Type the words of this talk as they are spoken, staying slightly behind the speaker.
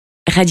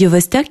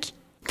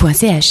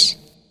radiovostok.ch.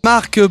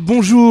 Marc,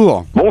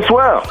 bonjour.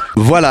 Bonsoir.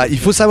 Voilà, il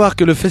faut savoir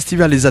que le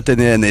festival des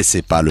Athénéennes, et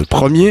c'est pas le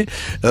premier,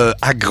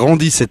 a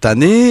grandi cette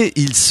année.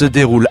 Il se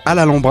déroule à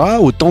l'Alhambra,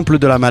 au Temple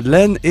de la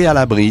Madeleine et à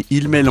l'Abri.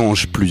 Il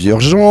mélange plusieurs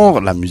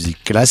genres, la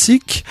musique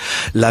classique,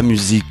 la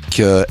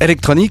musique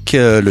électronique,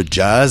 le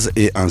jazz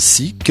et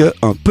ainsi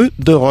qu'un peu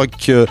de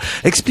rock.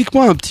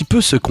 Explique-moi un petit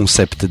peu ce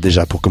concept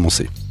déjà pour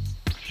commencer.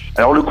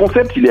 Alors le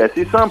concept, il est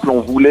assez simple.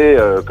 On voulait,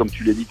 comme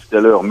tu l'as dit tout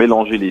à l'heure,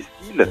 mélanger les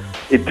styles.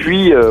 Et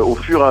puis, au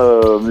fur et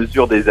à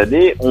mesure des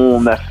années,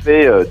 on a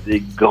fait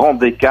des grands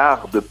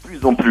écarts de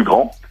plus en plus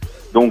grands.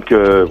 Donc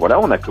voilà,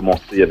 on a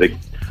commencé avec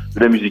de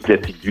la musique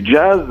classique, du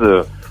jazz.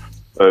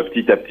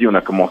 Petit à petit, on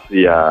a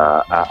commencé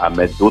à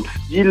mettre d'autres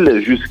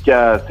styles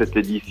jusqu'à cette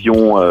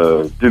édition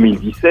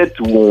 2017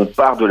 où on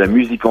part de la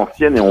musique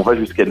ancienne et on va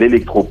jusqu'à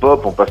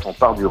l'électropop en passant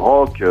par du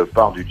rock,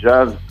 par du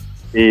jazz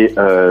et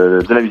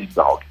de la musique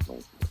baroque.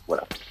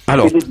 Voilà.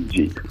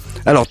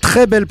 Alors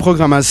très belle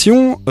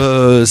programmation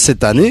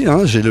cette année,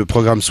 hein, j'ai le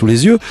programme sous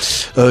les yeux.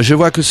 Je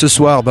vois que ce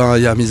soir,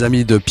 il y a mes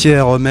amis de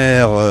Pierre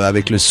Homer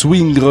avec le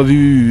Swing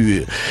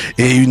Revue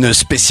et une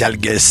spéciale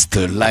guest,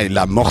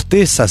 Laila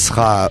Morté. Ça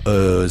sera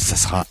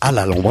à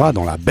l'Alhambra,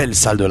 dans la belle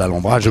salle de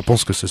l'Alhambra. Je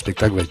pense que ce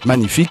spectacle va être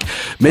magnifique.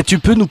 Mais tu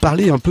peux nous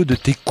parler un peu de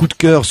tes coups de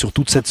cœur sur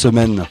toute cette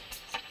semaine?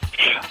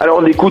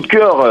 Alors des coups de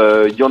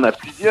cœur, il y en a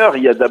plusieurs.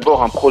 Il y a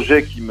d'abord un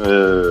projet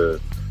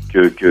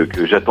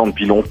que j'attends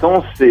depuis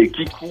longtemps, c'est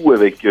Kikou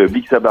avec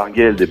Blixa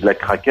Bargeld des Black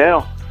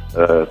Crackers.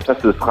 Ça,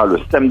 ce sera le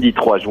samedi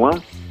 3 juin.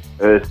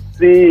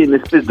 C'est une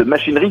espèce de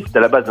machinerie, c'est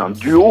à la base un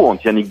duo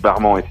entre Yannick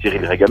Barman et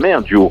Cyril Régamet, un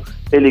duo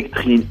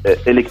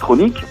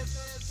électronique.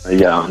 Il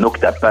y a un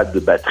octapad de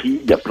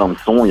batterie, il y a plein de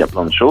sons, il y a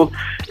plein de choses.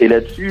 Et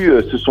là-dessus,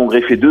 se sont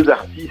greffés deux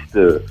artistes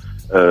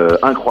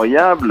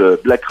incroyables,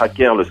 Black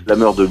Cracker, le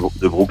slammer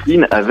de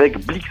Brooklyn,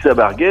 avec Blixa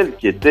Bargeld,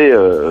 qui était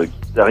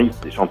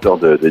guitariste et chanteur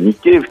de Nick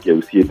Cave, qui a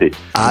aussi été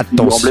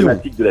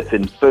emblématique de la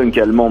scène punk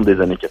allemande des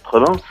années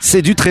 80.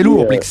 C'est du très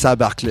lourd, Blixa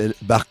Bargeld.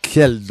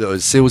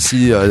 C'est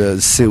aussi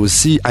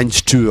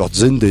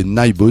Einstürzen des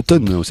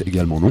Neubauten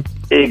également, non?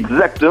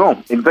 Exactement,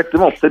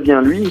 c'est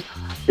bien lui.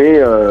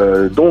 Et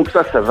donc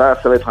ça va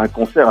être un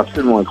concert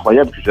absolument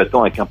incroyable que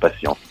j'attends avec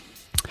impatience.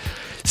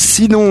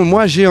 Sinon,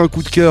 moi j'ai un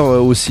coup de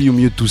cœur aussi au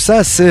milieu de tout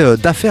ça, c'est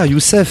d'Affaire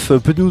Youssef.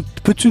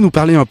 Peux-tu nous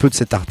parler un peu de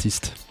cet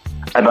artiste?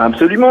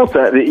 Absolument,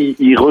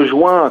 il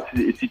rejoint,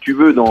 si tu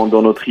veux,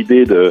 dans notre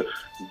idée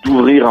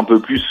d'ouvrir un peu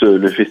plus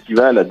le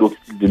festival à d'autres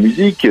styles de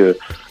musique.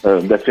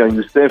 D'Affaire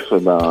Youssef,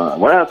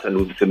 voilà, ça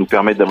nous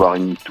permet d'avoir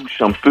une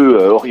touche un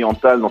peu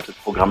orientale dans cette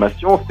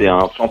programmation. C'est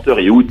un chanteur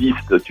et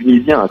oudiste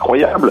tunisien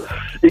incroyable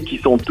et qui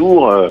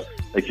s'entoure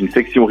avec une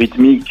section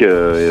rythmique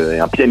et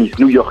un pianiste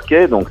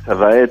new-yorkais, donc ça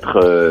va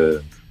être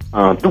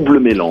un double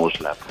mélange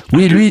là.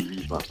 Oui, lui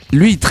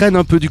il traîne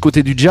un peu du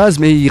côté du jazz,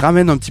 mais il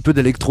ramène un petit peu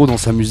d'électro dans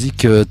sa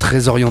musique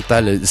très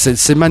orientale.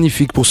 C'est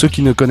magnifique. Pour ceux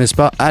qui ne connaissent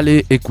pas,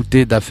 allez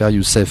écouter d'Affaire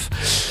Youssef.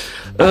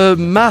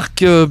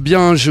 Marc,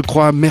 bien, je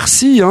crois,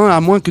 merci, hein, à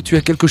moins que tu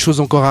aies quelque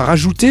chose encore à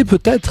rajouter,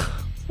 peut-être.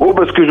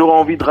 Ce que j'aurais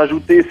envie de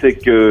rajouter, c'est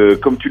que,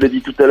 comme tu l'as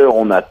dit tout à l'heure,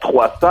 on a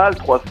trois salles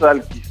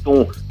qui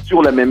sont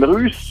sur la même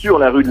rue, sur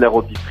la rue de la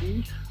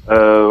Rôtisserie.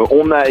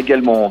 On a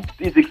également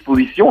des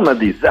expositions, on a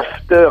des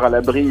afters à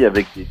l'Abri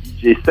avec des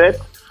DJ sets.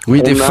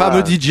 Oui, des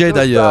fameux DJ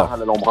d'ailleurs. À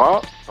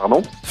l'Alhambra,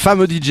 pardon.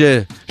 Fameux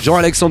DJ,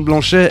 Jean-Alexandre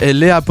Blanchet et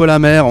Léa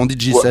Polamer en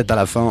DJ set à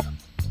la fin.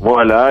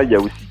 Voilà, il y a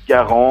aussi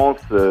Carence,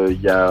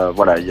 il y a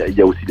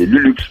aussi les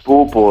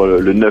Luluxpo pour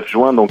le 9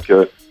 juin, donc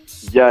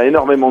il y a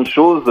énormément de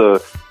choses.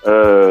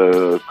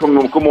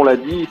 Comme on l'a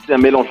dit, c'est un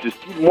mélange de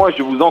styles. Moi,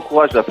 je vous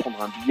encourage à prendre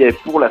un billet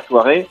pour la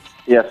soirée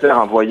et à faire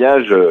un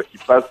voyage qui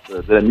passe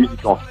de la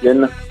musique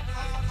ancienne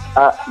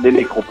à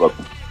l'électropop.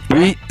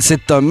 Oui,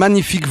 c'est un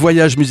magnifique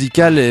voyage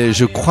musical et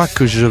je crois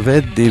que je vais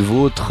être des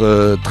vôtres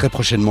très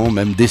prochainement,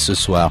 même dès ce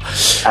soir.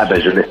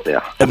 Je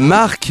l'espère.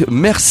 Marc,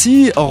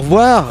 merci, au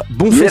revoir,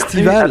 bon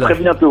festival. À très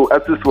bientôt, à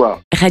ce soir.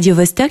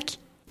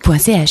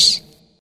 radiovostok.ch